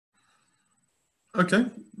Okay,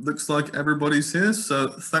 looks like everybody's here. So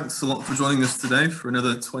thanks a lot for joining us today for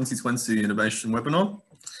another 2020 Innovation webinar.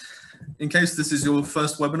 In case this is your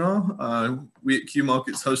first webinar, we at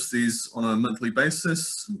Qmarkets host these on a monthly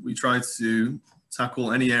basis. We try to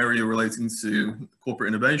tackle any area relating to corporate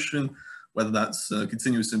innovation, whether that's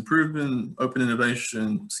continuous improvement, open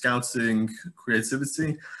innovation, scouting,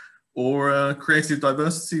 creativity, or creative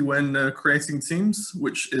diversity when creating teams,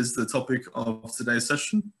 which is the topic of today's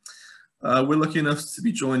session. We're lucky enough to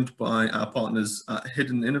be joined by our partners at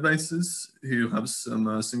Hidden Innovators, who have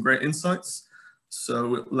some great insights.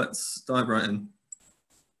 So let's dive right in.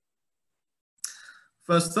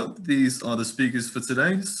 First up, these are the speakers for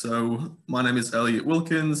today. So my name is Elliot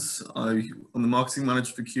Wilkins. I'm the marketing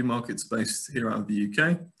manager for Qmarkets based here out of the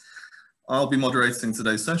UK. I'll be moderating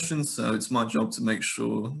today's session, so it's my job to make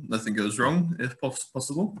sure nothing goes wrong if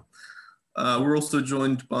possible. We're also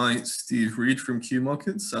joined by Steve Reed from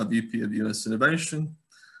Qmarkets, our VP of US Innovation.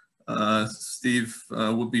 Steve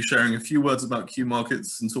will be sharing a few words about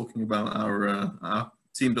Qmarkets and talking about our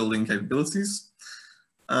team building capabilities.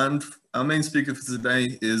 And our main speaker for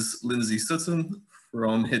today is Lindsay Sutton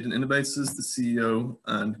from Hidden Innovators, the CEO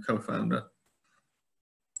and co-founder.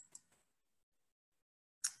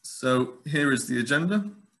 So here is the agenda.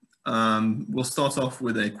 We'll start off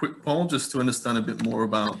with a quick poll just to understand a bit more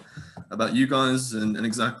about you guys and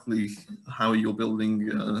exactly how you're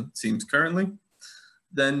building teams currently.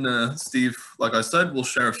 Then Steve, like I said, will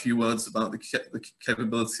share a few words about the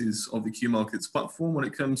capabilities of the Qmarkets platform when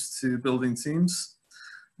it comes to building teams.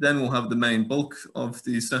 Then we'll have the main bulk of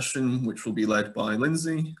the session, which will be led by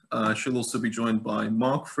Lindsay. She'll also be joined by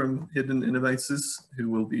Mark from Hidden Innovators, who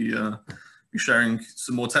will be sharing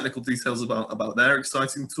some more technical details about their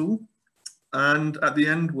exciting tool. And at the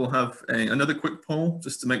end, we'll have another quick poll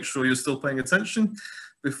just to make sure you're still paying attention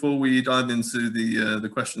before we dive into the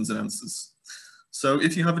questions and answers. So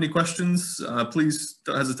if you have any questions, please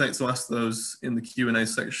don't hesitate to ask those in the Q&A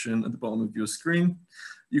section at the bottom of your screen.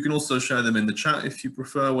 You can also share them in the chat if you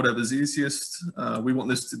prefer, whatever's easiest. We want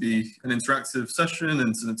this to be an interactive session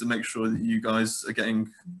and to make sure that you guys are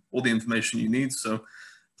getting all the information you need. So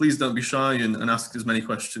please don't be shy and ask as many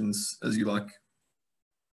questions as you like.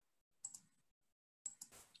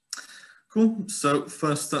 Cool, so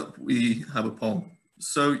first up we have a poll.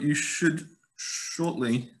 So you should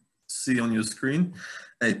shortly see on your screen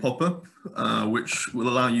a pop-up which will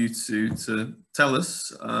allow you to tell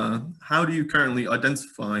us how do you currently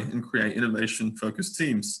identify and create innovation-focused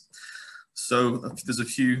teams. So there's a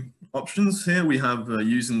few options here. We have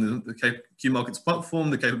using the Qmarkets platform,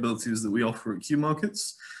 the capabilities that we offer at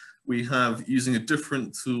Qmarkets. We have using a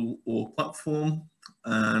different tool or platform,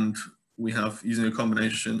 and we have using a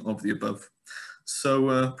combination of the above.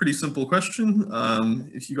 So pretty simple question.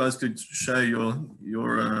 If you guys could share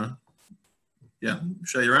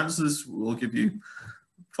share your answers, we'll give you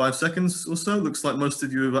 5 seconds or so. Looks like most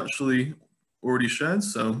of you have actually already shared,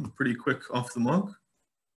 so pretty quick off the mark.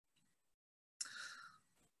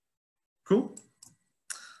 Cool.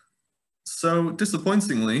 So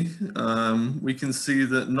disappointingly, we can see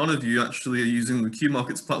that none of you actually are using the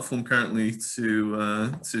Qmarkets platform currently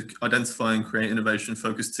to identify and create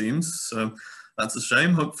innovation-focused teams. So that's a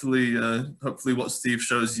shame. Hopefully what Steve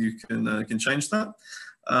shows you can change that.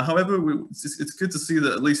 However, it's good to see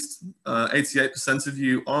that at least 88% of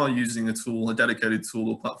you are using a tool, a dedicated tool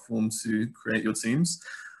or platform to create your teams.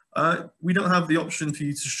 We don't have the option for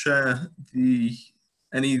you to share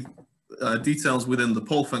any details within the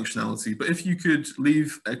poll functionality, but if you could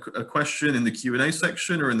leave a question in the Q&A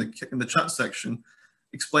section or in the chat section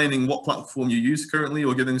explaining what platform you use currently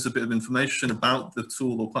or giving us a bit of information about the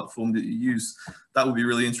tool or platform that you use, that would be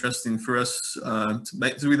really interesting for us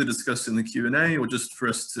to either discuss in the Q&A or just for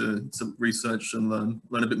us to research and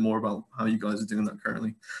learn a bit more about how you guys are doing that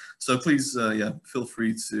currently. So please, yeah, feel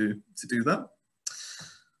free to do that.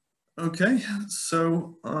 Okay,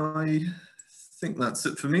 so I think that's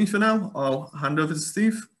it for me for now. I'll hand over to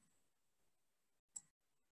Steve.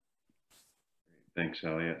 Thanks,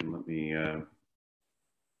 Elliot. And let me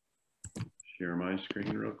share my screen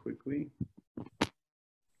real quickly.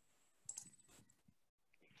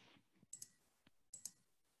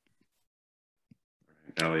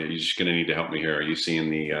 Elliot, you're just going to need to help me here. Are you seeing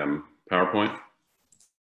the PowerPoint?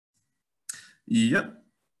 Yep.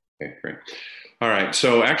 Okay, great. All right,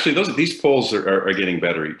 so actually these polls are getting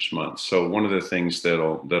better each month. So one of the things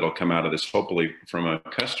that'll come out of this, hopefully from a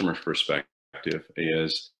customer perspective,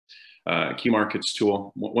 is Qmarkets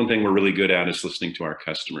tool. One thing we're really good at is listening to our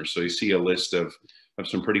customers. So you see a list of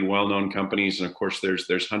some pretty well-known companies, and of course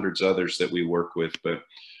there's hundreds of others that we work with. But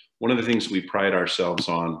one of the things we pride ourselves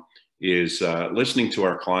on is listening to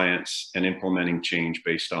our clients and implementing change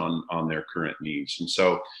based on their current needs. And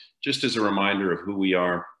so just as a reminder of who we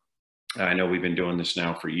are, I know we've been doing this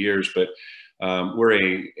now for years, but we're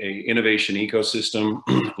a innovation ecosystem,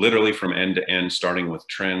 literally from end to end, starting with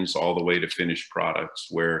trends all the way to finished products,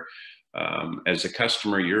 where as a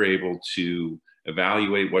customer, you're able to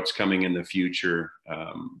evaluate what's coming in the future,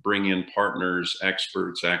 bring in partners,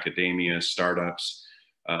 experts, academia, startups,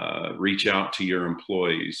 reach out to your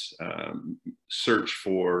employees, search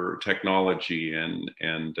for technology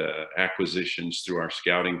and acquisitions through our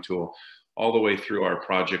scouting tool, all the way through our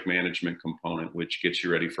project management component, which gets you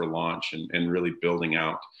ready for launch and really building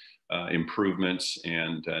out improvements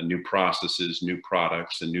and new processes, new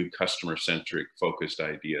products, and new customer-centric focused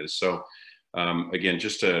ideas. So again,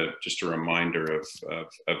 just a reminder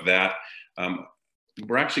of that.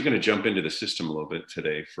 We're actually going to jump into the system a little bit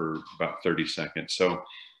today for about 30 seconds. So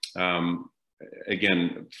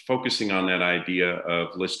again, focusing on that idea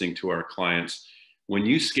of listening to our clients. When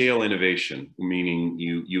you scale innovation, meaning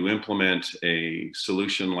you implement a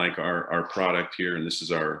solution like our product here, and this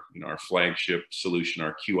is our flagship solution,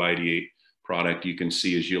 our Q-Ideate product. You can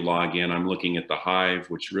see as you log in, I'm looking at the Hive,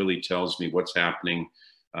 which really tells me what's happening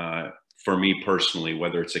for me personally,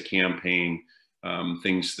 whether it's a campaign,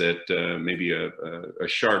 things that maybe a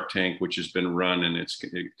Shark Tank, which has been run, and it's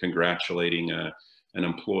congratulating an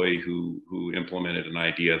employee who implemented an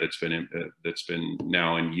idea that's been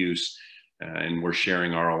now in use. And we're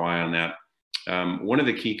sharing ROI on that. One of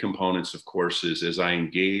the key components, of course, is as I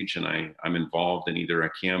engage and I'm involved in either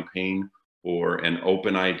a campaign or an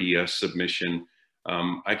open idea submission,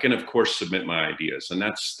 I can, of course, submit my ideas. And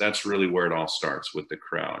that's really where it all starts, with the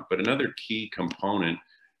crowd. But another key component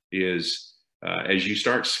is as you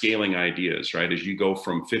start scaling ideas, right? As you go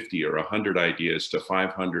from 50 or 100 ideas to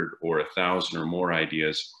 500 or 1,000 or more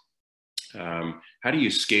ideas, how do you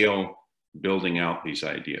scale building out these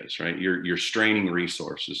ideas, right? You're straining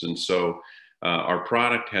resources. And so our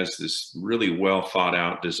product has this really well thought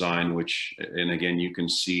out design, which, and again, you can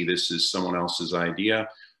see this is someone else's idea.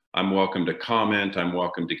 I'm welcome to comment, I'm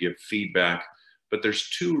welcome to give feedback, but there's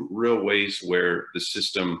two real ways where the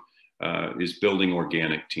system is building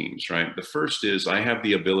organic teams, right? The first is I have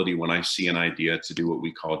the ability when I see an idea to do what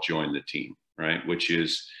we call join the team, right? Which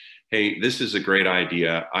is, hey, this is a great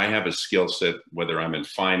idea. I have a skill set, whether I'm in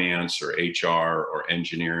finance or HR or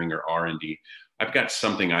engineering or R&D. I've got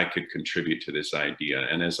something I could contribute to this idea.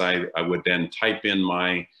 And as I would then type in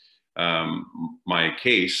my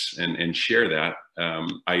case and share that,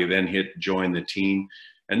 I then hit join the team.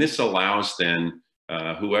 And this allows then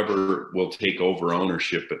whoever will take over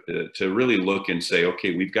ownership to really look and say,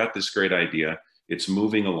 okay, we've got this great idea. It's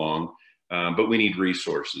moving along. But we need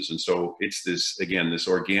resources. And so it's this, again, this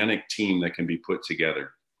organic team that can be put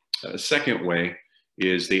together. A second way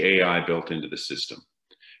is the AI built into the system.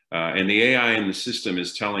 And the AI in the system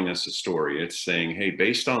is telling us a story. It's saying, hey,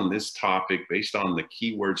 based on this topic, based on the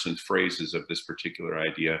keywords and phrases of this particular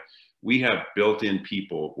idea, we have built in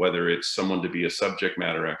people, whether it's someone to be a subject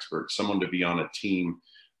matter expert, someone to be on a team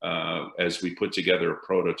as we put together a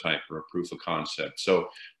prototype or a proof of concept. So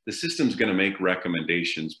the system's going to make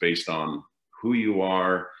recommendations based on who you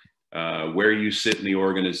are, where you sit in the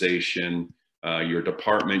organization, your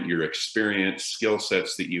department, your experience, skill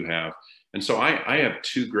sets that you have. And so I have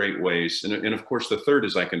two great ways. And of course, the third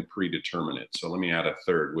is I can predetermine it. So let me add a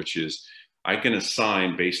third, which is I can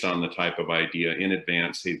assign based on the type of idea in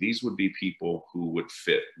advance, hey, these would be people who would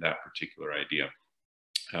fit that particular idea.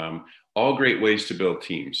 All great ways to build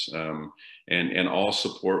teams and all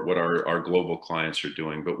support what our global clients are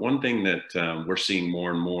doing. But one thing that we're seeing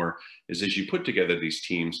more and more is as you put together these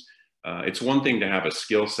teams, it's one thing to have a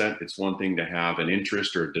skill set. It's one thing to have an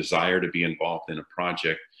interest or a desire to be involved in a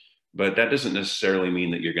project. But that doesn't necessarily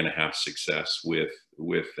mean that you're going to have success with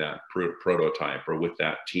that prototype or with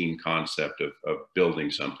that team concept of building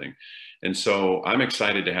something. And so I'm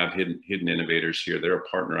excited to have Hidden Innovators here. They're a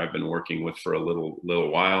partner I've been working with for a little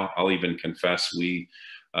while. I'll even confess we,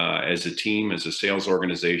 as a team, as a sales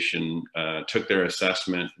organization, took their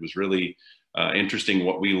assessment. It was really interesting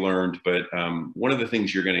what we learned. But one of the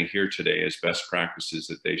things you're going to hear today as best practices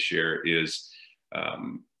that they share is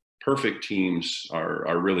perfect teams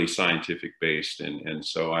are really scientific based. And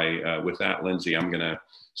so with that, Lindsay, I'm going to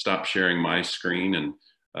stop sharing my screen and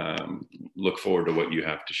look forward to what you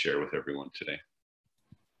have to share with everyone today.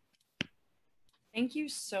 Thank you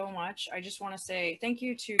so much. I just want to say thank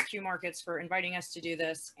you to Qmarkets for inviting us to do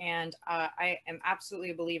this. And I am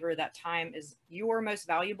absolutely a believer that time is your most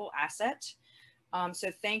valuable asset.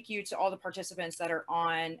 So thank you to all the participants that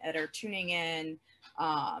are tuning in,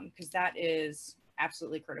 because that is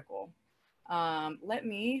absolutely critical. Let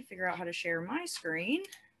me figure out how to share my screen.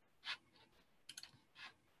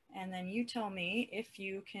 And then you tell me if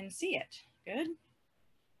you can see it. Good?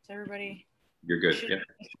 Is everybody? You're good. Yep.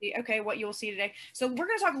 See, okay, what you'll see today. So we're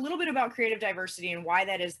going to talk a little bit about creative diversity and why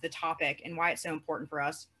that is the topic and why it's so important for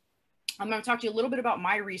us. I'm going to talk to you a little bit about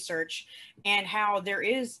my research and how there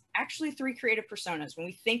is actually 3 creative personas. When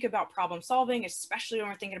we think about problem solving, especially when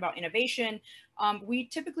we're thinking about innovation, we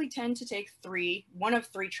typically tend to take one of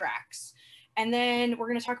 3 tracks. And then we're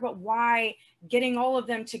going to talk about why getting all of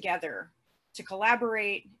them together to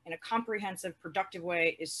collaborate in a comprehensive, productive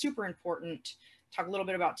way is super important. Talk a little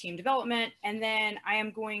bit about team development, and then I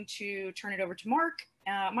am going to turn it over to Mark,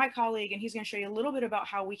 my colleague, and he's going to show you a little bit about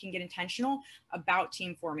how we can get intentional about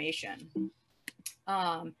team formation.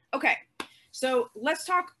 Okay, so let's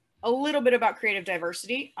talk a little bit about creative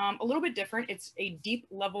diversity, a little bit different. It's a deep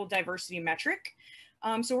level diversity metric.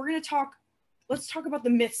 So we're going to let's talk about the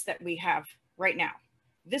myths that we have right now.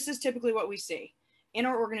 This is typically what we see in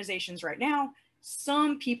our organizations right now.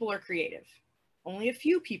 Some people are creative. Only a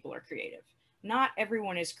few people are creative. Not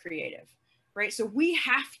everyone is creative, right? So we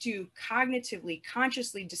have to cognitively,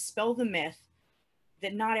 consciously dispel the myth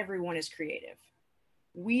that not everyone is creative.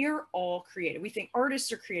 We are all creative. We think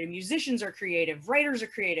artists are creative, musicians are creative, writers are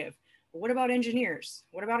creative. But what about engineers?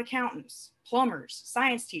 What about accountants, plumbers,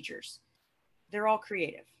 science teachers? They're all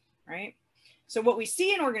creative, right? So what we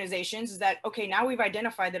see in organizations is that, okay, now we've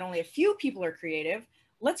identified that only a few people are creative.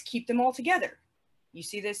 Let's keep them all together. You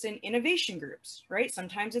see this in innovation groups, right?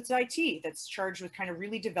 Sometimes it's IT that's charged with kind of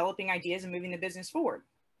really developing ideas and moving the business forward.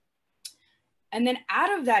 And then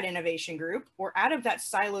out of that innovation group or out of that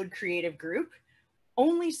siloed creative group,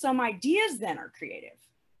 only some ideas then are creative.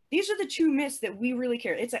 These are the 2 myths that we really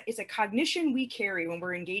carry. It's a cognition we carry when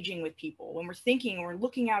we're engaging with people, when we're thinking, when we're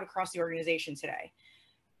looking out across the organization today.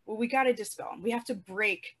 Well, we got to dispel them. We have to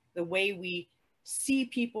break the way we see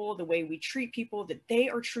people, the way we treat people, that they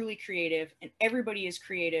are truly creative and everybody is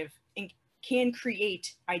creative and can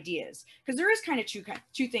create ideas. Because there is kind of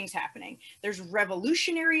two things happening. There's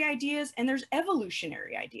revolutionary ideas and there's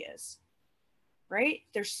evolutionary ideas, right?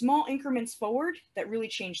 There's small increments forward that really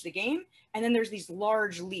change the game. And then there's these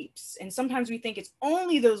large leaps. And sometimes we think it's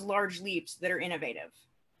only those large leaps that are innovative.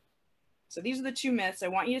 So these are the 2 myths I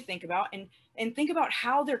want you to think about and think about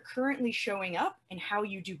how they're currently showing up and how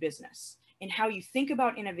you do business, and how you think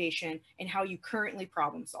about innovation and how you currently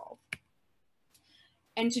problem solve.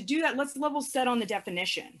 And to do that, let's level set on the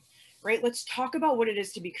definition, right? Let's talk about what it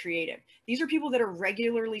is to be creative. These are people that are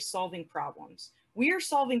regularly solving problems. We are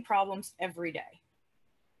solving problems every day.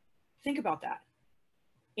 Think about that.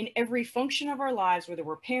 In every function of our lives, whether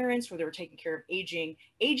we're parents, whether we're taking care of aging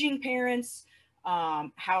parents,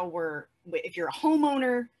 if you're a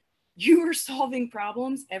homeowner, you are solving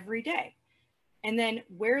problems every day. And then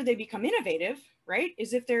where they become innovative, right,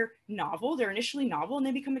 is if they're initially novel and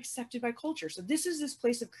they become accepted by culture. So this is this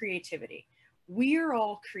place of creativity. We are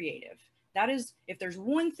all creative. That is, if there's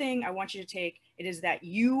one thing I want you to take, it is that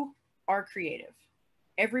you are creative.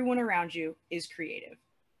 Everyone around you is creative,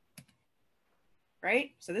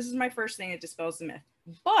 right? So this is my first thing that dispels the myth.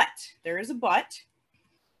 But, there is a but,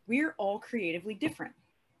 we're all creatively different.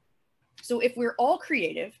 So if we're all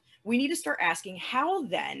creative, we need to start asking, how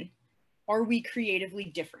then are we creatively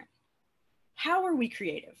different? How are we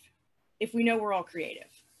creative if we know we're all creative,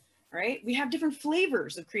 right? We have different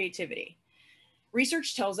flavors of creativity.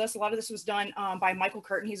 Research tells us, a lot of this was done by Michael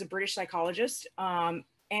Curtin. He's a British psychologist.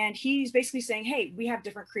 And he's basically saying, hey, we have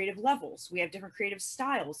different creative levels. We have different creative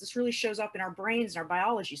styles. This really shows up in our brains and our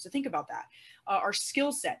biology. So think about that. Our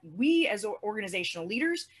skill set. We as organizational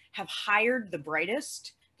leaders have hired the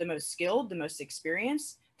brightest, the most skilled, the most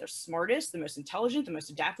experienced, the smartest, the most intelligent, the most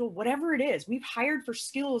adaptable, whatever it is. We've hired for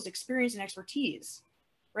skills, experience, and expertise,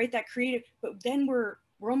 right? That creative, but then we're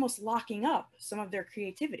almost locking up some of their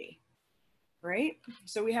creativity, right?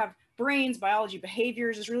 So we have brains, biology,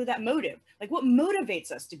 behaviors is really that motive. Like what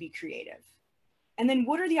motivates us to be creative? And then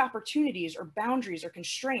what are the opportunities or boundaries or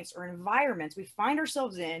constraints or environments we find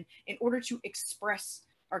ourselves in order to express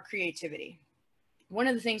our creativity? One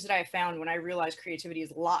of the things that I found when I realized creativity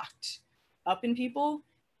is locked up in people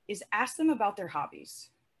is ask them about their hobbies.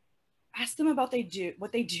 Ask them about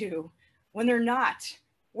what they do when they're not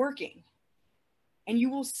working. And you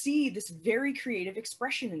will see this very creative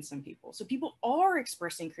expression in some people. So people are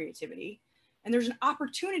expressing creativity, and there's an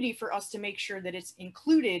opportunity for us to make sure that it's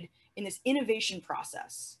included in this innovation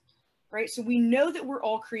process, right? So we know that we're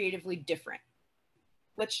all creatively different.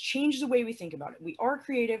 Let's change the way we think about it. We are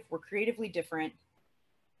creative, we're creatively different,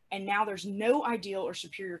 and now there's no ideal or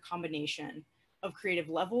superior combination of creative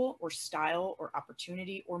level or style or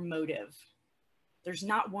opportunity or motive. There's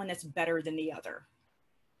not one that's better than the other.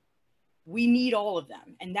 We need all of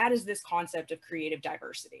them. And that is this concept of creative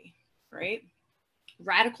diversity, right?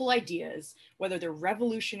 Radical ideas, whether they're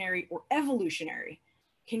revolutionary or evolutionary,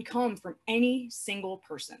 can come from any single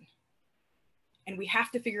person. And we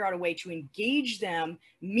have to figure out a way to engage them,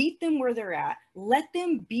 meet them where they're at, let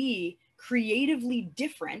them be creatively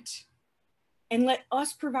different, and let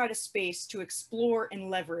us provide a space to explore and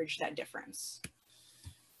leverage that difference.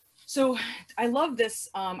 So I love this.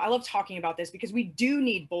 I love talking about this because we do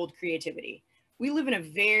need bold creativity. We live in a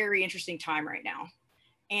very interesting time right now.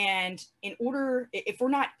 And if we're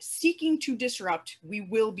not seeking to disrupt, we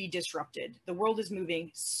will be disrupted. The world is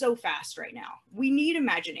moving so fast right now. We need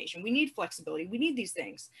imagination. We need flexibility. We need these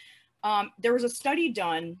things. There was a study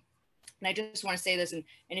done, and I just want to say this, and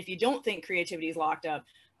if you don't think creativity is locked up,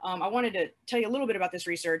 I wanted to tell you a little bit about this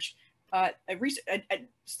research.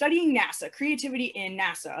 Studying NASA, creativity in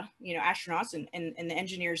NASA, you know, astronauts and the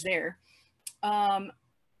engineers there, found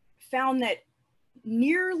that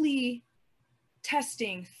nearly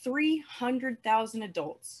testing 300,000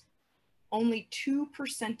 adults, only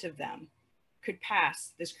 2% of them could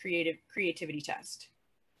pass this creativity test.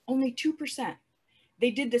 Only 2%. They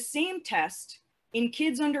did the same test in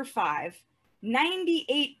kids under 5,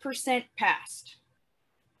 98% passed.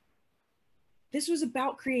 This was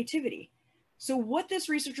about creativity. So what this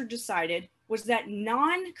researcher decided was that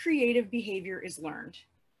non-creative behavior is learned.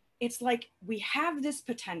 It's like we have this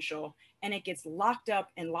potential and it gets locked up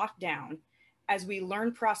and locked down as we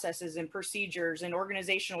learn processes and procedures and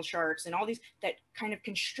organizational charts and all these that kind of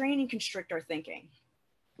constrain and constrict our thinking.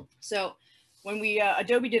 So when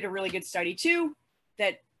Adobe did a really good study too,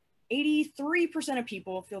 that 83% of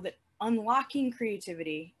people feel that unlocking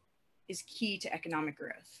creativity is key to economic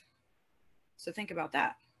growth. So think about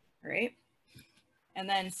that, right? And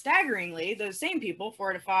then staggeringly, those same people,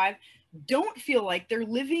 4 out of 5, don't feel like they're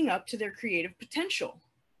living up to their creative potential,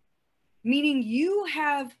 meaning you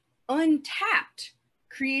have untapped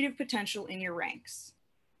creative potential in your ranks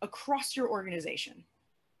across your organization.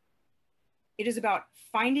 It is about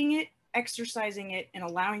finding it, exercising it, and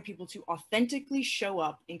allowing people to authentically show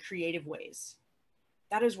up in creative ways.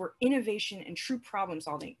 That is where innovation and true problem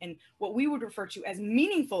solving and what we would refer to as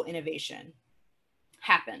meaningful innovation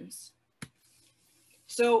happens.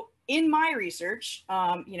 So in my research,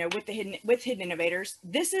 you know, with hidden innovators,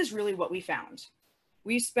 this is really what we found.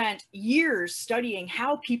 We spent years studying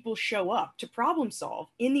how people show up to problem solve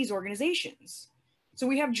in these organizations. So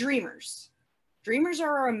we have dreamers. Dreamers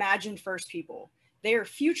are our imagined first people. They are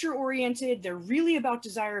future oriented. They're really about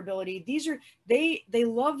desirability. They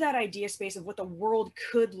love that idea space of what the world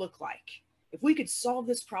could look like. If we could solve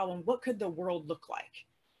this problem, what could the world look like,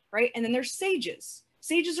 right? And then there's sages.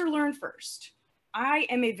 Sages are learn first. I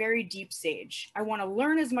am a very deep sage. I want to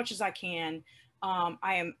learn as much as I can.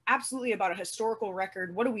 I am absolutely about a historical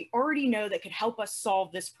record. What do we already know that could help us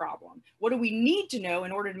solve this problem? What do we need to know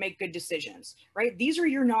in order to make good decisions, right? These are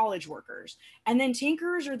your knowledge workers. And then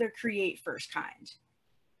tinkerers are the create first kind.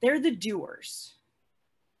 They're the doers,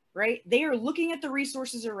 right? They are looking at the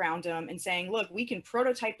resources around them and saying, look, we can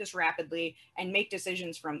prototype this rapidly and make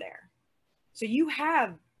decisions from there. So you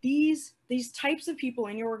have these types of people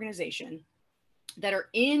in your organization that are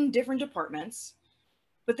in different departments,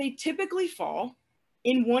 but they typically fall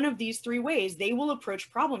in one of these 3 ways. They will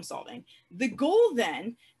approach problem solving. The goal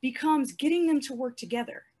then becomes getting them to work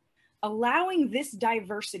together, allowing this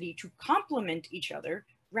diversity to complement each other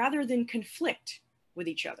rather than conflict with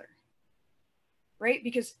each other, right?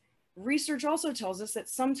 Because research also tells us that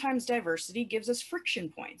sometimes diversity gives us friction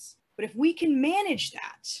points. But if we can manage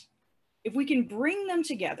that, if we can bring them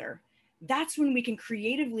together, that's when we can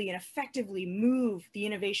creatively and effectively move the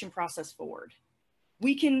innovation process forward.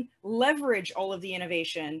 We can leverage all of the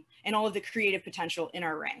innovation and all of the creative potential in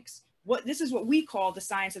our ranks. This is what we call the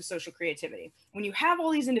science of social creativity. When you have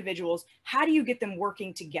all these individuals, how do you get them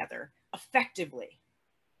working together effectively?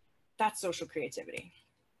 That's social creativity.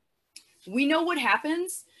 We know what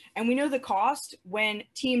happens and we know the cost when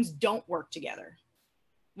teams don't work together.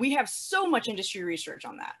 We have so much industry research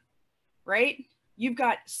on that, right? You've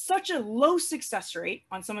got such a low success rate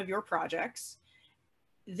on some of your projects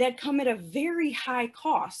that come at a very high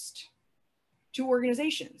cost to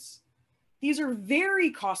organizations. These are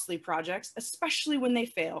very costly projects, especially when they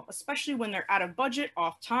fail, especially when they're out of budget,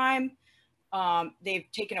 off time. They've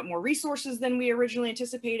taken up more resources than we originally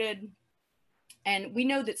anticipated. And we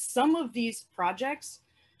know that some of these projects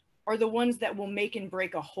are the ones that will make and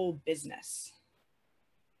break a whole business.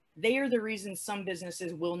 They are the reason some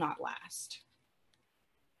businesses will not last.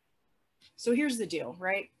 So here's the deal,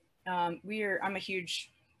 right? I'm a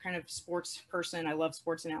huge kind of sports person. I love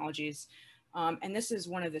sports analogies. And this is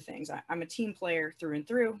one of the things. I'm a team player through and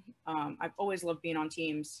through. I've always loved being on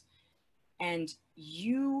teams. And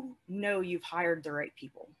you know you've hired the right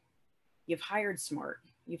people. You've hired smart.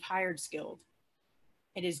 You've hired skilled.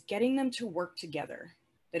 It is getting them to work together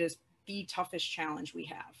that is the toughest challenge we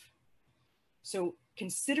have. So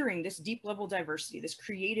considering this deep level diversity, this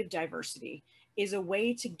creative diversity, is a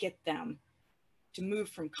way to get them to move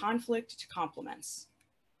from conflict to complements,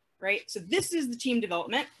 right? So this is the team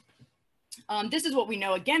development. This is what we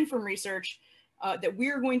know, again, from research, that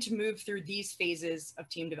we're going to move through these phases of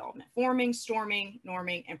team development: forming, storming,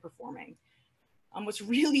 norming, and performing. What's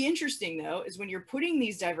really interesting, though, is when you're putting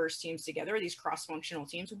these diverse teams together, these cross-functional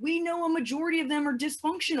teams, we know a majority of them are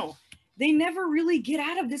dysfunctional. They never really get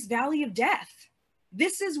out of this valley of death.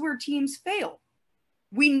 This is where teams fail.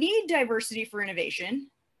 We need diversity for innovation,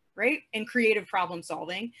 right? And creative problem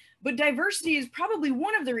solving, but diversity is probably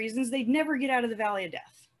one of the reasons they'd never get out of the valley of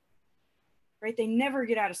death, right? They never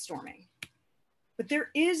get out of storming. But there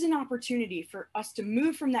is an opportunity for us to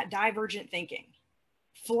move from that divergent thinking,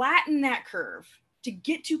 flatten that curve to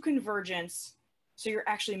get to convergence. So you're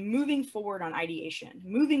actually moving forward on ideation,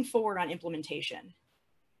 moving forward on implementation,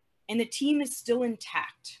 and the team is still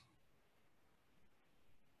intact.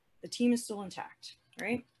 The team is still intact,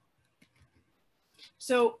 right?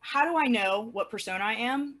 So how do I know what persona I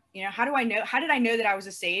am? You know, how did I know that I was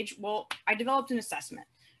a sage? Well, I developed an assessment,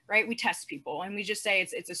 right? We test people and we just say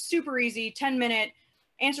it's a super easy 10-minute,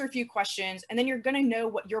 answer a few questions, and then you're going to know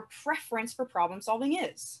what your preference for problem solving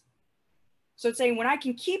is. So it's saying, when I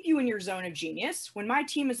can keep you in your zone of genius, when my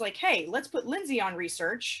team is like, hey, let's put Lindsay on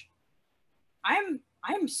research,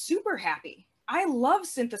 I'm super happy. I love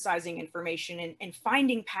synthesizing information and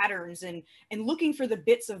finding patterns and looking for the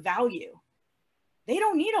bits of value. They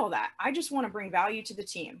don't need all that. I just want to bring value to the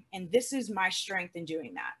team. And this is my strength in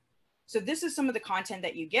doing that. So this is some of the content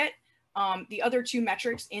that you get. The other two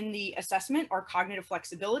metrics in the assessment are cognitive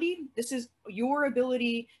flexibility. This is your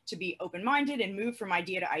ability to be open-minded and move from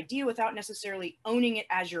idea to idea without necessarily owning it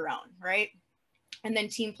as your own, right? And then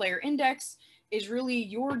team player index is really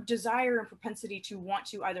your desire and propensity to want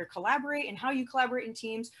to either collaborate and how you collaborate in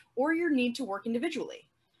teams, or your need to work individually.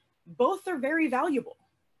 Both are very valuable,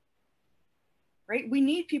 right? We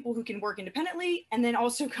need people who can work independently and then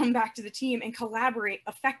also come back to the team and collaborate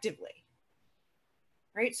effectively.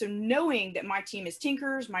 Right? So knowing that my team is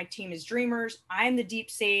thinkers, my team is dreamers, I'm the deep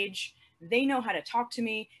sage, they know how to talk to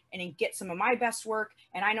me and get some of my best work,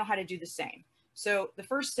 and I know how to do the same. So the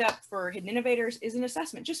first step for hidden innovators is an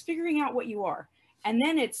assessment, just figuring out what you are. And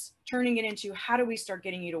then it's turning it into, how do we start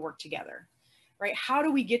getting you to work together, right? How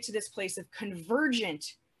do we get to this place of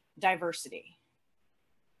convergent diversity?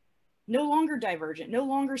 No longer divergent, no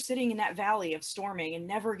longer sitting in that valley of storming and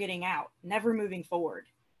never getting out, never moving forward.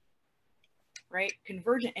 Right?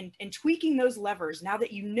 Convergent and tweaking those levers now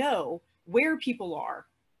that you know where people are,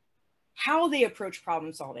 how they approach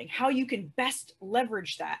problem solving, how you can best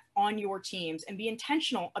leverage that on your teams and be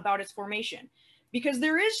intentional about its formation. Because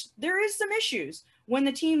there is some issues when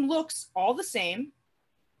the team looks all the same,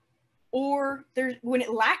 or when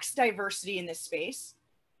it lacks diversity in this space,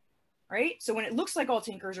 right? So when it looks like all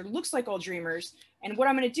thinkers or looks like all dreamers, and what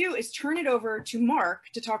I'm going to do is turn it over to Mark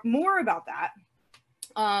to talk more about that.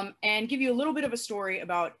 And give you a little bit of a story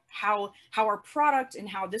about how our product and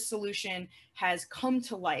how this solution has come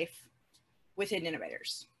to life with Hidden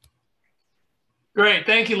Innovators. Great.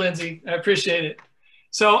 Thank you, Lindsay. I appreciate it.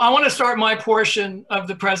 So I want to start my portion of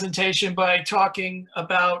the presentation by talking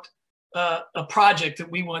about a project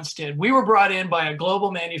that we once did. We were brought in by a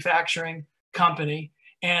global manufacturing company,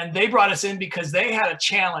 and they brought us in because they had a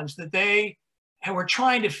challenge that they were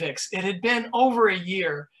trying to fix. It had been over a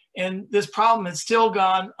year, and this problem had still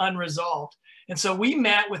gone unresolved. And so we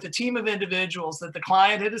met with a team of individuals that the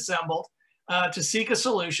client had assembled to seek a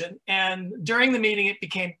solution. And during the meeting, it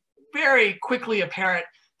became very quickly apparent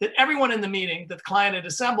that everyone in the meeting that the client had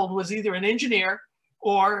assembled was either an engineer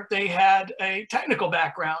or they had a technical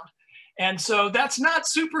background. And so that's not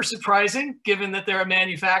super surprising, given that they're a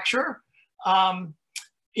manufacturer.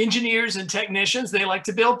 Engineers and technicians, they like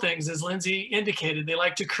to build things, as Lindsay indicated. They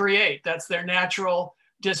like to create. That's their natural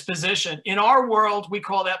disposition. In our world, we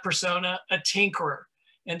call that persona a tinkerer.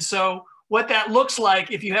 And so what that looks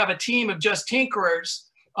like, if you have a team of just tinkerers,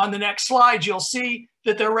 on the next slide, you'll see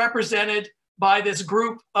that they're represented by this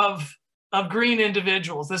group of green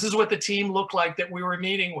individuals. This is what the team looked like that we were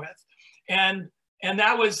meeting with. And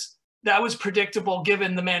that was predictable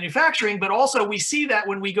given the manufacturing, but also we see that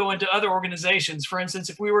when we go into other organizations. For instance,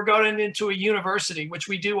 if we were going into a university, which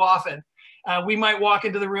we do often, we might walk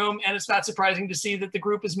into the room and it's not surprising to see that the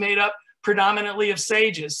group is made up predominantly of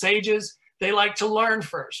sages. Sages, they like to learn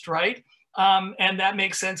first, right? and that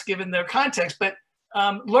makes sense given their context. But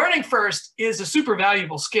learning first is a super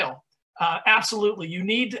valuable skill. Absolutely, you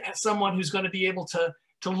need someone who's going to be able to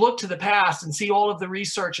look to the past and see all of the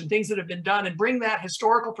research and things that have been done and bring that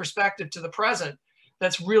historical perspective to the present.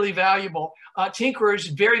 That's really valuable.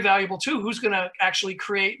 Tinkerers, very valuable too. Who's going to actually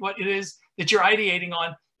create what it is that you're ideating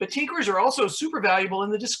on? But tinkerers are also super valuable in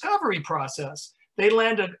the discovery process. They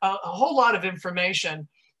lend a whole lot of information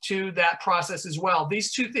to that process as well.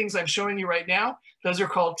 These two things I'm showing you right now, those are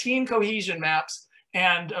called team cohesion maps.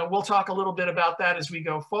 And we'll talk a little bit about that as we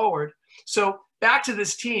go forward. So back to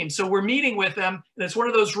this team. So we're meeting with them. And it's one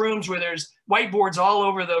of those rooms where there's whiteboards all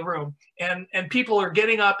over the room. And people are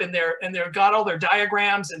getting up and they've got all their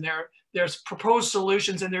diagrams and there's proposed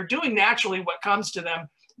solutions. And they're doing naturally what comes to them.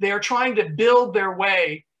 They are trying to build their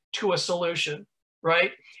way to a solution,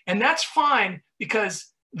 right? And that's fine because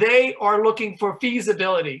they are looking for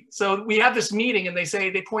feasibility. So we have this meeting and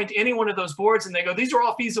they point to any one of those boards and they go, these are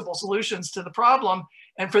all feasible solutions to the problem.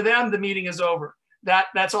 And for them, the meeting is over.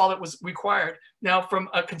 That's all that was required. Now, from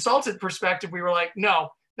a consultant perspective, we were like, no,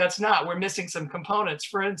 that's not. We're missing some components.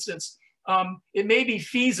 For instance, it may be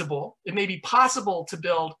feasible. It may be possible to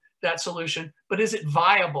build that solution, but is it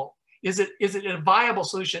viable? Is it a viable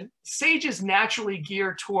solution? SAGE is naturally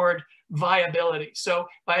geared toward viability. So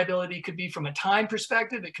viability could be from a time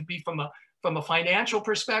perspective. It could be from a financial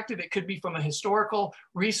perspective. It could be from a historical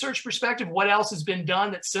research perspective. What else has been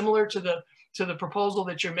done that's similar to the proposal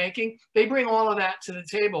that you're making? They bring all of that to the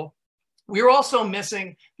table. We're also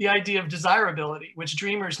missing the idea of desirability, which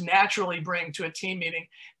dreamers naturally bring to a team meeting.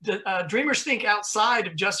 Dreamers think outside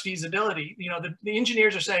of just feasibility. You know, the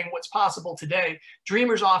engineers are saying what's possible today.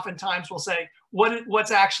 Dreamers oftentimes will say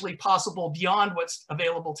what's actually possible beyond what's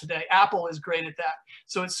available today. Apple is great at that.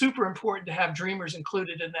 So it's super important to have dreamers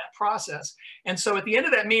included in that process. And so at the end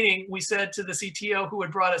of that meeting, we said to the CTO who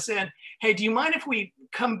had brought us in, hey, do you mind if we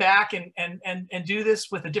come back and do this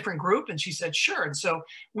with a different group? And she said, sure. And so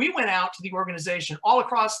we went out to the organization, all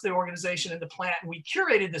across the organization in the plant, and we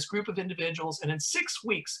curated this group of individuals. And in 6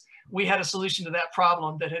 weeks, we had a solution to that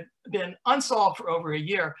problem that had been unsolved for over a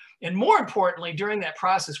year. And more importantly, during that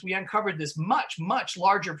process, we uncovered this much, much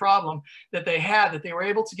larger problem that they had that they were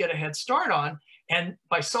able to get a head start on. And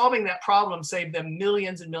by solving that problem, saved them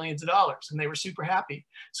millions and millions of dollars. And they were super happy.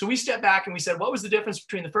 So we stepped back and we said, what was the difference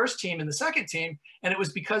between the first team and the second team? And it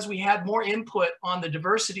was because we had more input on the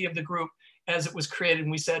diversity of the group as it was created.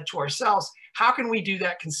 And we said to ourselves, how can we do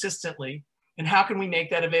that consistently? And how can we make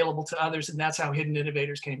that available to others? And that's how Hidden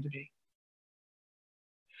Innovators came to be.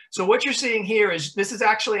 So what you're seeing here is this is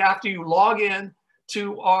actually after you log in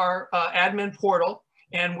to our admin portal.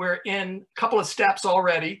 And we're in a couple of steps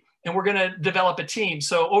already. And we're going to develop a team.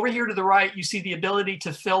 So over here to the right, you see the ability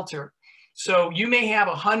to filter. So you may have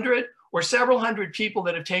 100 or several hundred people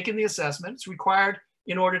that have taken the assessment. It's required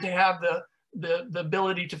in order to have the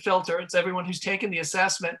ability to filter. It's everyone who's taken the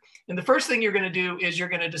assessment. And the first thing you're going to do is you're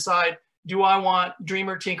going to decide, do I want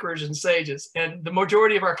Dreamer, Tinkerers, and Sages? And the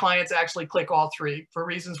majority of our clients actually click all three for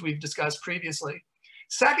reasons we've discussed previously.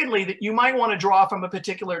 Secondly, that you might want to draw from a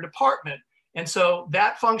particular department. And so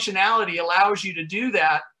that functionality allows you to do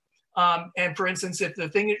that. And for instance, if the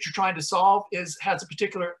thing that you're trying to solve has a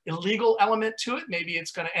particular illegal element to it, maybe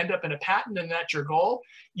it's going to end up in a patent and that's your goal.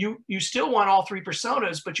 You still want all three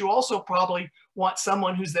personas, but you also probably want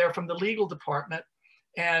someone who's there from the legal department.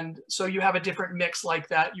 And so you have a different mix like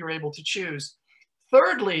that you're able to choose.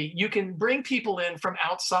 Thirdly, you can bring people in from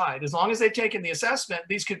outside. As long as they've taken the assessment,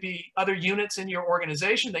 these could be other units in your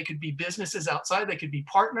organization. They could be businesses outside. They could be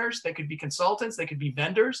partners. They could be consultants. They could be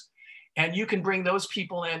vendors. And you can bring those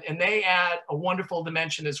people in and they add a wonderful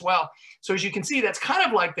dimension as well. So as you can see, that's kind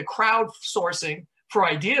of like the crowdsourcing for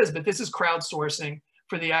ideas, but this is crowdsourcing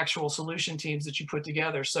for the actual solution teams that you put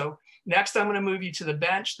together. So next, I'm going to move you to the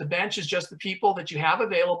bench. The bench is just the people that you have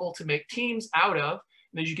available to make teams out of.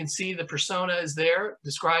 And as you can see, the persona is there,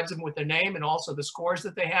 describes them with their name and also the scores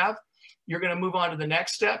that they have. You're going to move on to the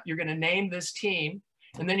next step. You're going to name this team.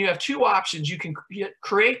 And then you have two options. You can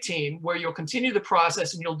create team where you'll continue the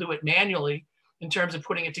process and you'll do it manually in terms of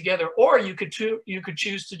putting it together. Or you could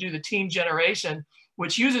choose to do the team generation,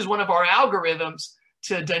 which uses one of our algorithms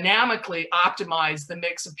to dynamically optimize the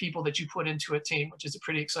mix of people that you put into a team, which is a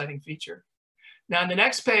pretty exciting feature. Now, in the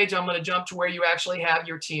next page, I'm going to jump to where you actually have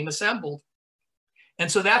your team assembled.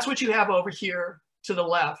 And so that's what you have over here to the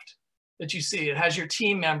left that you see. It has your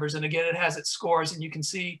team members. And again, it has its scores and you can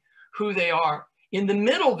see who they are. In the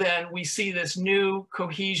middle, then, we see this new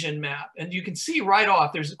cohesion map. And you can see right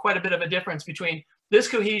off, there's quite a bit of a difference between this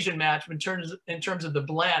cohesion map in terms of the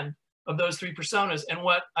blend of those three personas and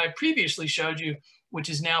what I previously showed you which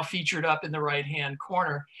is now featured up in the right-hand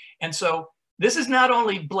corner. And so this is not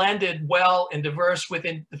only blended well and diverse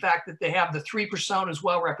within the fact that they have the three personas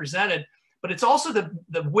well represented, but it's also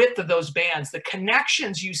the width of those bands. The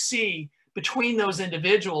connections you see between those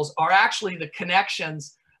individuals are actually the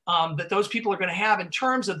connections that those people are going to have in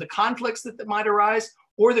terms of the conflicts that might arise,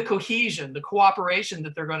 or the cohesion, the cooperation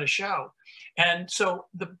that they're going to show. And so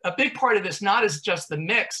a big part of this not is just the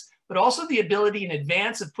mix, but also the ability in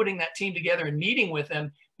advance of putting that team together and meeting with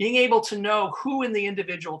them, being able to know who in the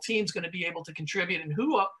individual team is going to be able to contribute, and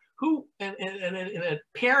who in a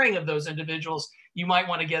pairing of those individuals, you might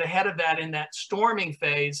want to get ahead of that in that storming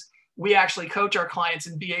phase. We actually coach our clients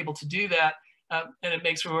and be able to do that, and it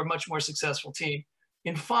makes for a much more successful team.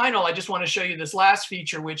 In final, I just want to show you this last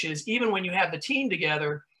feature, which is even when you have the team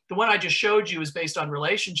together, the one I just showed you is based on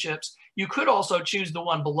relationships. You could also choose the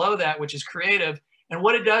one below that, which is creative. And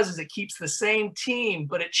what it does is it keeps the same team,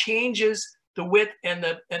 but it changes the width and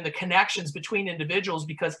the connections between individuals,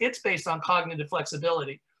 because it's based on cognitive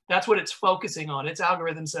flexibility. That's what it's focusing on. Its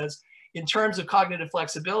algorithm says, in terms of cognitive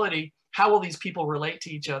flexibility, how will these people relate to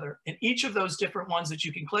each other? And each of those different ones that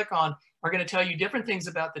you can click on are going to tell you different things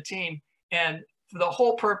about the team, and for the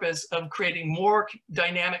whole purpose of creating more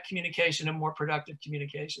dynamic communication and more productive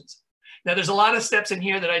communications. Now, there's a lot of steps in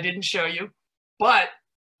here that I didn't show you, but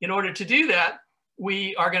in order to do that,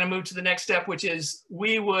 we are going to move to the next step, which is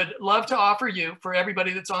we would love to offer you, for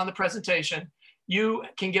everybody that's on the presentation, you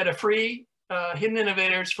can get a free Hidden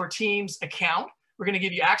Innovators for Teams account. We're going to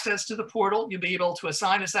give you access to the portal. You'll be able to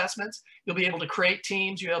assign assessments. You'll be able to create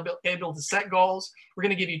teams. You'll be able to set goals. We're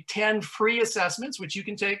going to give you 10 free assessments, which you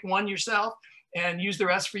can take one yourself and use the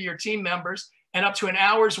rest for your team members, and up to an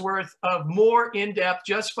hour's worth of more in-depth,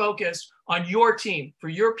 just focused on your team. For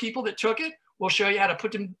your people that took it, we'll show you how to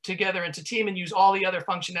put them together into team and use all the other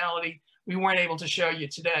functionality we weren't able to show you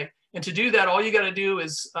today. And to do that, all you got to do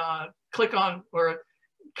is click on or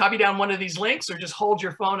copy down one of these links, or just hold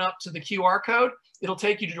your phone up to the QR code. It'll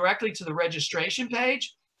take you directly to the registration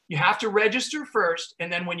page. You have to register first, and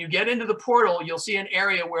then when you get into the portal, you'll see an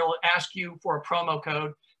area where it'll ask you for a promo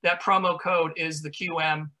code. That promo code is the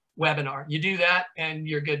QM webinar. You do that and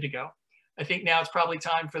you're good to go. I think now it's probably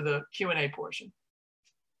time for the Q&A portion.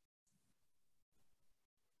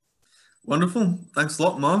 Wonderful. Thanks a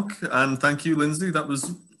lot, Mark. And thank you, Lindsay. That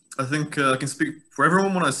was, I think I can speak for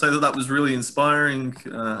everyone when I say that that was really inspiring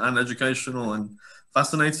and educational and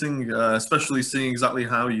fascinating, especially seeing exactly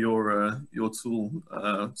how your tool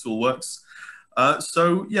works.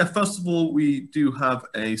 So yeah, first of all, we do have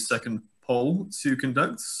a second poll to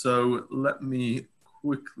conduct. So let me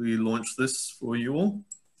quickly launch this for you all.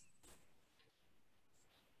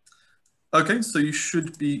 Okay, so you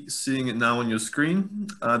should be seeing it now on your screen.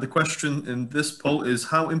 The question in this poll is,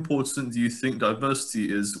 how important do you think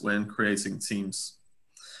diversity is when creating teams?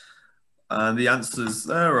 And the answers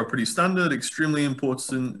there are pretty standard: extremely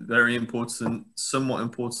important, very important, somewhat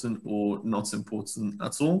important, or not important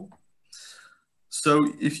at all. So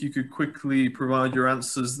if you could quickly provide your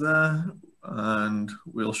answers there, and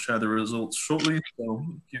we'll share the results shortly. So I'll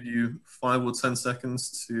give you 5 or 10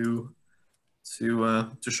 seconds to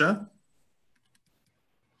share.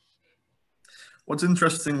 What's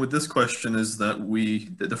interesting with this question is that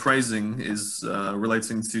the phrasing is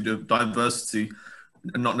relating to diversity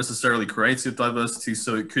and not necessarily creative diversity.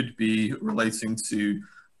 So it could be relating to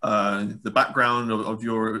the background of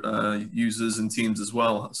your users and teams as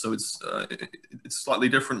well. So it's slightly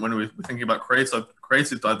different when we're thinking about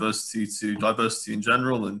creative diversity to diversity in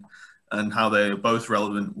general, and how they are both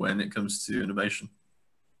relevant when it comes to innovation.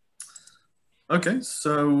 Okay,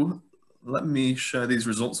 so let me share these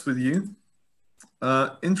results with you.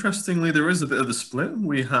 Interestingly, there is a bit of a split.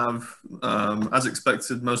 We have, as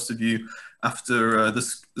expected, most of you, after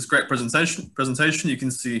this great presentation, you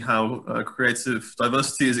can see how creative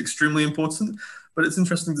diversity is extremely important. But it's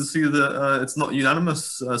interesting to see that it's not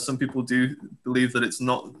unanimous. Some people do believe that it's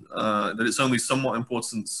not, that it's only somewhat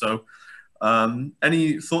important. So,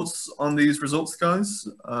 any thoughts on these results, guys?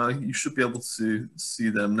 You should be able to see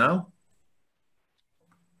them now.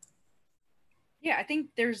 Yeah, I think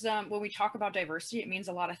there's, when we talk about diversity, it means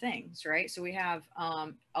a lot of things, right? So we have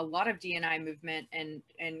a lot of D&I movement and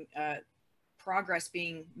progress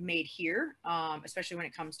being made here, especially when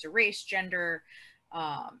it comes to race, gender.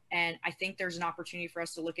 And I think there's an opportunity for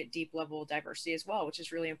us to look at deep level diversity as well, which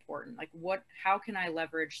is really important. Like how can I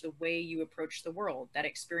leverage the way you approach the world, that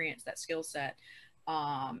experience, that skill set,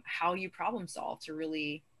 how you problem solve to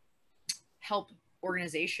really help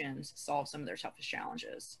organizations solve some of their toughest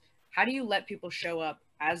challenges? How do you let people show up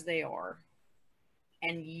as they are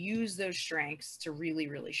and use those strengths to really,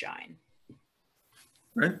 really shine?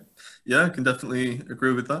 Right. Yeah, I can definitely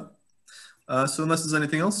agree with that. So unless there's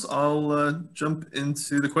anything else, I'll jump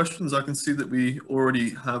into the questions. I can see that we already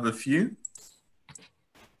have a few.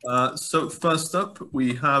 So first up,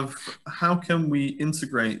 we have, how can we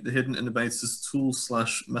integrate the Hidden Innovators tool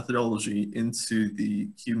 / methodology into the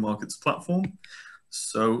Qmarkets platform?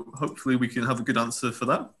 So hopefully we can have a good answer for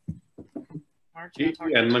that. Yeah,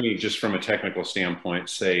 and let me just from a technical standpoint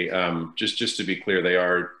say, just to be clear, they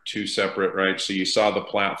are two separate, right? So you saw the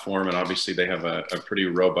platform, and obviously they have a pretty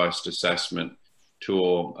robust assessment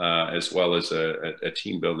tool as well as a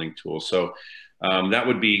team building tool. So that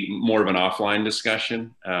would be more of an offline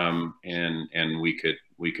discussion, and we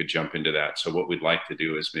could jump into that. So what we'd like to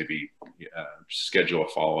do is maybe schedule a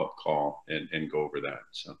follow-up call and go over that.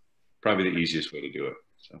 So probably the easiest way to do it.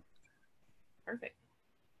 So perfect.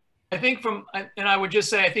 I think and I would just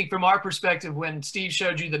say, I think from our perspective, when Steve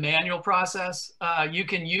showed you the manual process, you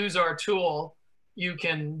can use our tool, you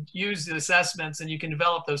can use the assessments, and you can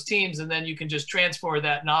develop those teams, and then you can just transfer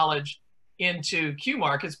that knowledge into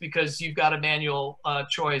Qmarkets because you've got a manual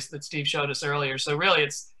choice that Steve showed us earlier. So really,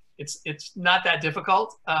 it's not that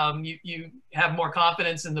difficult. You have more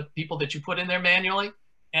confidence in the people that you put in there manually,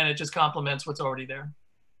 and it just complements what's already there.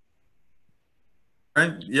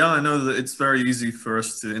 Right. Yeah, I know that it's very easy for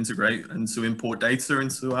us to integrate and to import data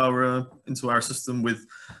into our system with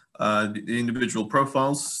the individual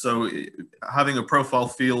profiles. So having a profile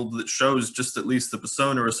field that shows just at least the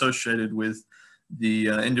persona associated with the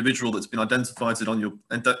individual that's been identified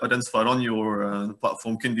on your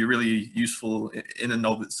platform can be really useful in and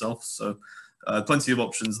of itself. So plenty of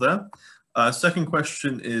options there. Second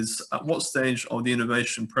question is, at what stage of the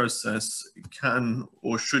innovation process can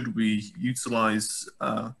or should we utilize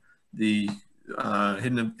the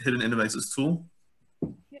Hidden Innovators tool?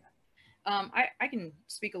 Yeah, I can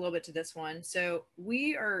speak a little bit to this one. So when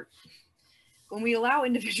we allow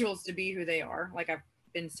individuals to be who they are, like I've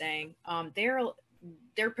been saying,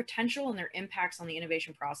 their potential and their impacts on the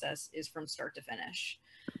innovation process is from start to finish.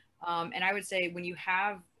 And I would say when you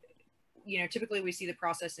have, typically we see the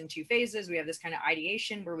process in two phases. We have this kind of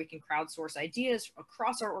ideation where we can crowdsource ideas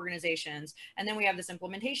across our organizations. And then we have this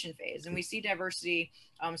implementation phase. And we see diversity,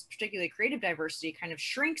 particularly creative diversity, kind of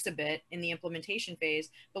shrinks a bit in the implementation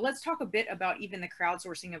phase. But let's talk a bit about even the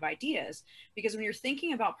crowdsourcing of ideas. Because when you're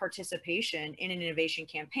thinking about participation in an innovation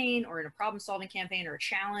campaign or in a problem solving campaign or a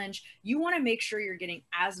challenge, you want to make sure you're getting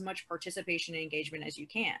as much participation and engagement as you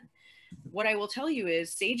can. What I will tell you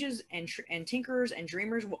is sages and tinkerers and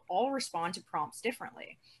dreamers will all respond to prompts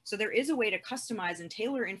differently. So there is a way to customize and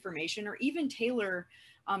tailor information, or even tailor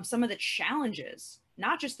some of the challenges,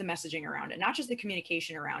 not just the messaging around it, not just the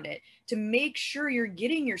communication around it, to make sure you're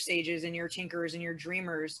getting your sages and your tinkerers and your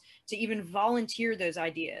dreamers to even volunteer those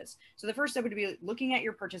ideas. So the first step would be looking at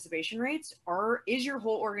your participation rates. Is your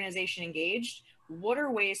whole organization engaged? What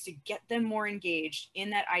are ways to get them more engaged in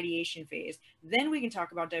that ideation phase? Then we can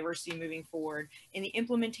talk about diversity moving forward in the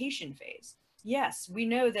implementation phase. Yes, we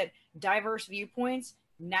know that diverse viewpoints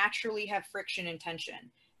naturally have friction and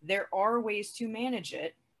tension. There are ways to manage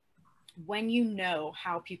it when you know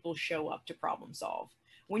how people show up to problem solve.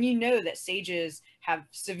 When you know that sages have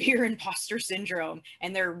severe imposter syndrome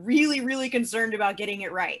and they're really, really concerned about getting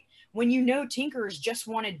it right. When you know tinkerers just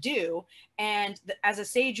want to do, and as a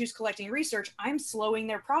sage who's collecting research, I'm slowing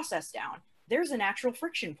their process down. There's a natural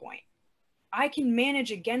friction point. I can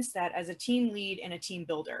manage against that as a team lead and a team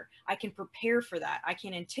builder. I can prepare for that. I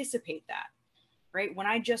can anticipate that, right? When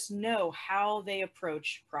I just know how they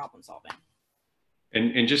approach problem solving.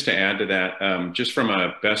 And just to add to that, just from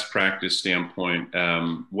a best practice standpoint,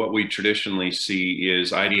 what we traditionally see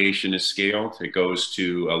is ideation is scaled. It goes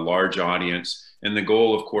to a large audience. And the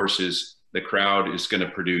goal, of course, is the crowd is going to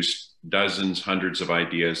produce dozens, hundreds of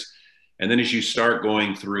ideas. And then as you start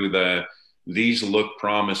going through these look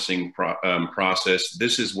promising process,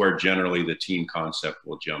 this is where generally the team concept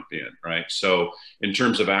will jump in, right? So in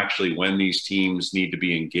terms of actually when these teams need to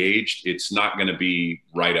be engaged, it's not going to be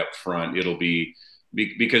right up front. It'll be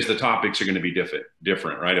because the topics are going to be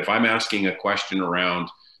different, right? If I'm asking a question around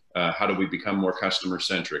how do we become more customer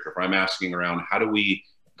centric, or if I'm asking around how do we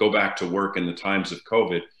go back to work in the times of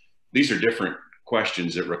COVID, these are different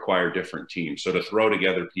questions that require different teams. So to throw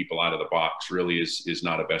together people out of the box really is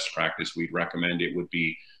not a best practice. We'd recommend it would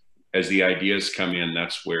be as the ideas come in,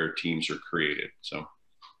 that's where teams are created. So.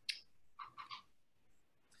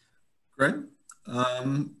 Great.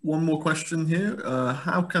 One more question here.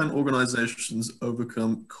 How can organizations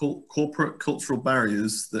overcome corporate cultural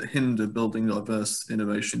barriers that hinder building diverse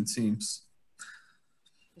innovation teams?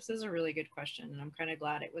 This is a really good question, and I'm kind of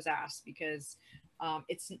glad it was asked because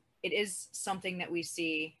it is something that we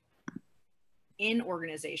see within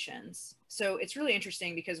organizations. So it's really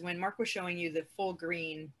interesting because when Mark was showing you the full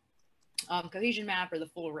green cohesion map or the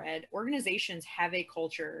full red, organizations have a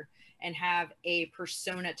culture and have a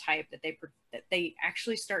persona type that they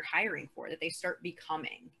actually start hiring for, that they start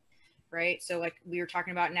becoming, right? So like we were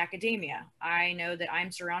talking about in academia, I know that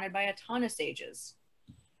I'm surrounded by a ton of sages,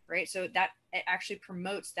 right? So that it actually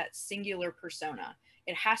promotes that singular persona.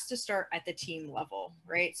 It has to start at the team level,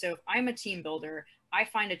 right? So if I'm a team builder, I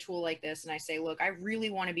find a tool like this and I say, look, I really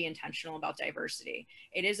want to be intentional about diversity.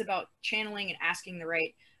 It is about channeling and asking the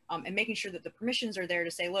right and making sure that the permissions are there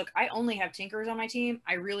to say, look, I only have tinkers on my team.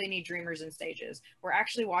 I really need dreamers and sages. We're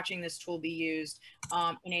actually watching this tool be used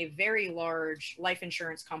in a very large life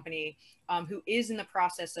insurance company who is in the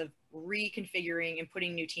process of reconfiguring and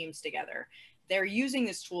putting new teams together. They're using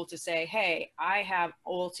this tool to say, hey, I have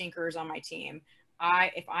all tinkers on my team.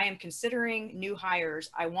 If I am considering new hires,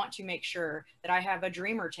 I want to make sure that I have a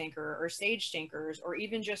dreamer tinker or sage tinkers or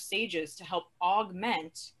even just sages to help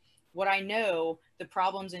augment what I know, the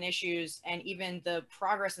problems and issues, and even the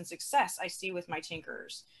progress and success I see with my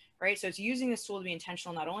tinkers, right? So it's using this tool to be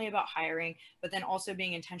intentional, not only about hiring, but then also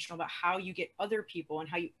being intentional about how you get other people and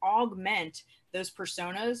how you augment those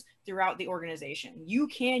personas throughout the organization. You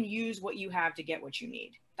can use what you have to get what you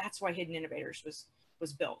need. That's why Hidden Innovators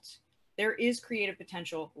was built. There is creative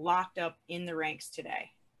potential locked up in the ranks today.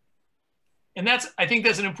 And I think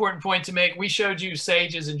that's an important point to make. We showed you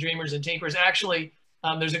sages and dreamers and tinkers. Actually,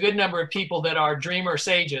 there's a good number of people that are dreamer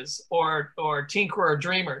sages or tinkerer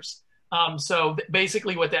dreamers. So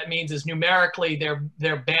basically what that means is numerically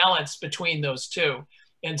they're balanced between those two.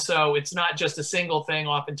 And so it's not just a single thing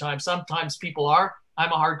oftentimes. Sometimes people are.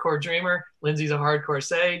 I'm a hardcore dreamer. Lindsay's a hardcore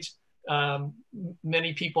sage.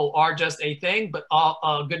 Many people are just a thing, but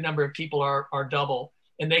a good number of people are double.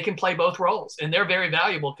 And they can play both roles. And they're very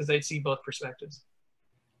valuable because they see both perspectives.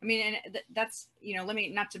 I mean, and that's, let me,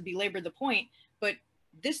 not to belabor the point, but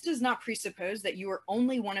this does not presuppose that you are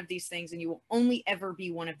only one of these things and you will only ever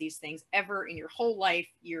be one of these things ever in your whole life.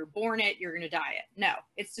 You're born it, you're going to die it. No,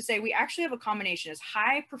 it's to say we actually have a combination as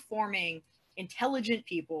high performing, intelligent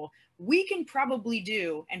people. We can probably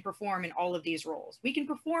do and perform in all of these roles. We can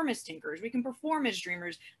perform as tinkers. We can perform as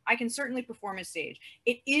dreamers. I can certainly perform as sage.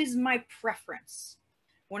 It is my preference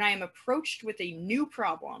when I am approached with a new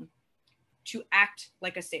problem to act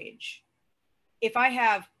like a sage. If I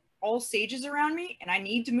have all sages around me and I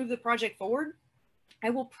need to move the project forward,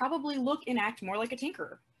 I will probably look and act more like a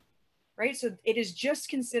tinkerer, right? So it is just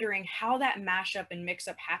considering how that mashup and mix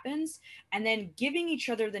up happens and then giving each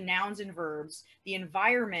other the nouns and verbs, the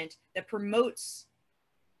environment that promotes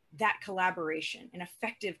that collaboration, an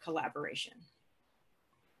effective collaboration.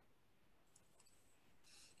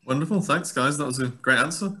 Wonderful, thanks guys, that was a great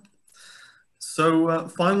answer. So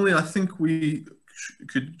finally, I think we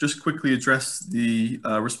could just quickly address the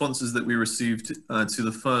responses that we received to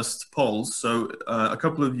the first polls. So a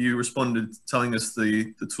couple of you responded telling us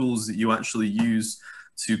the tools that you actually use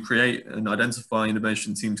to create and identify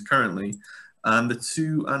innovation teams currently. And the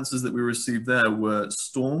two answers that we received there were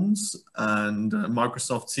Storms and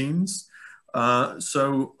Microsoft Teams.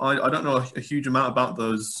 So I don't know a huge amount about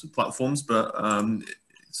those platforms, but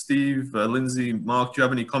Steve, Lindsay, Mark, do you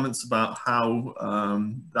have any comments about how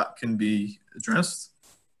that can be addressed?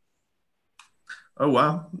 Oh,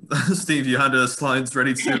 wow. Steve, you had slides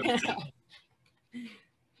ready to...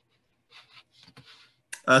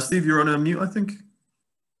 Steve, you're on a mute, I think.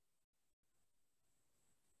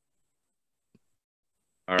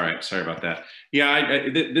 All right, sorry about that. Yeah,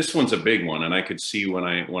 this one's a big one, and I could see when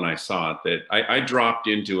I saw it that I dropped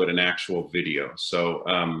into it an actual video.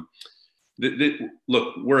 So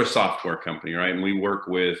look, we're a software company, right? And we work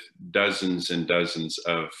with dozens and dozens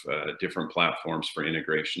of different platforms for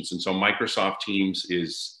integrations. And so Microsoft Teams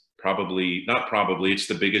is it's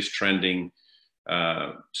the biggest trending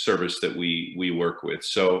service that we work with.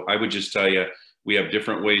 So I would just tell you, we have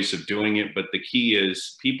different ways of doing it, but the key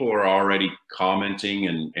is people are already commenting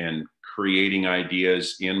and creating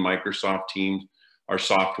ideas in Microsoft Teams. Our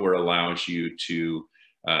software allows you to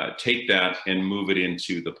take that and move it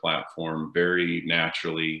into the platform very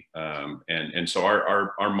naturally. And so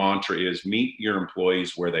our mantra is meet your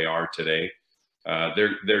employees where they are today.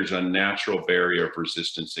 There's a natural barrier of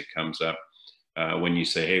resistance that comes up when you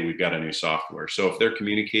say, hey, we've got a new software. So if they're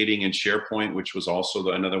communicating in SharePoint, which was also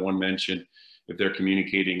another one mentioned, if they're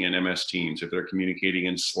communicating in MS Teams, if they're communicating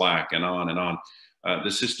in Slack and on,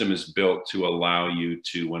 the system is built to allow you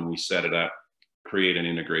to, when we set it up, create an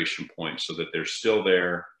integration point so that they're still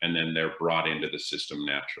there and then they're brought into the system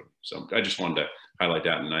naturally. So I just wanted to highlight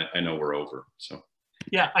that, and I know we're over. So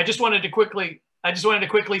yeah, I just wanted to quickly I just wanted to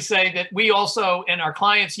quickly say that we also, and our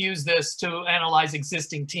clients use this to analyze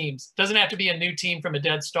existing teams. It doesn't have to be a new team from a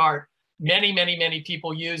dead start. Many, many, many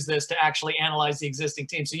people use this to actually analyze the existing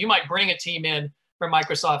team. So you might bring a team in from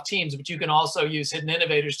Microsoft Teams, but you can also use Hidden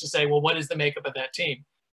Innovators to say, well, what is the makeup of that team?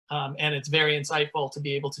 And it's very insightful to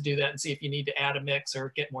be able to do that and see if you need to add a mix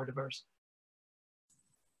or get more diverse.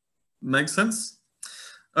 Makes sense.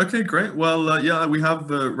 Okay, great. Well, yeah, we have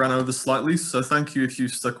ran over slightly, so thank you if you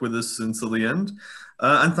stuck with us until the end.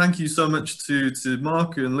 And thank you so much to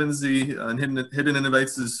Mark and Lindsay and Hidden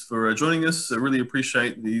Innovators for joining us. I really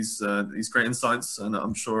appreciate these great insights, and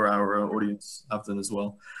I'm sure our audience have done as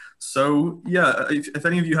well. So yeah, if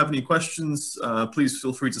any of you have any questions, please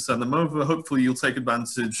feel free to send them over. Hopefully you'll take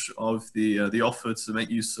advantage of the offer to make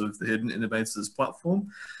use of the Hidden Innovators platform.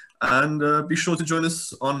 And be sure to join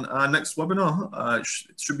us on our next webinar.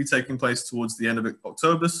 It should be taking place towards the end of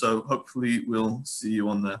October, so hopefully we'll see you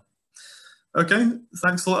on there. Okay,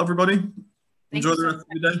 thanks a lot, everybody. Enjoy the rest of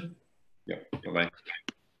your day. Yeah, bye-bye.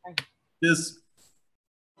 Cheers.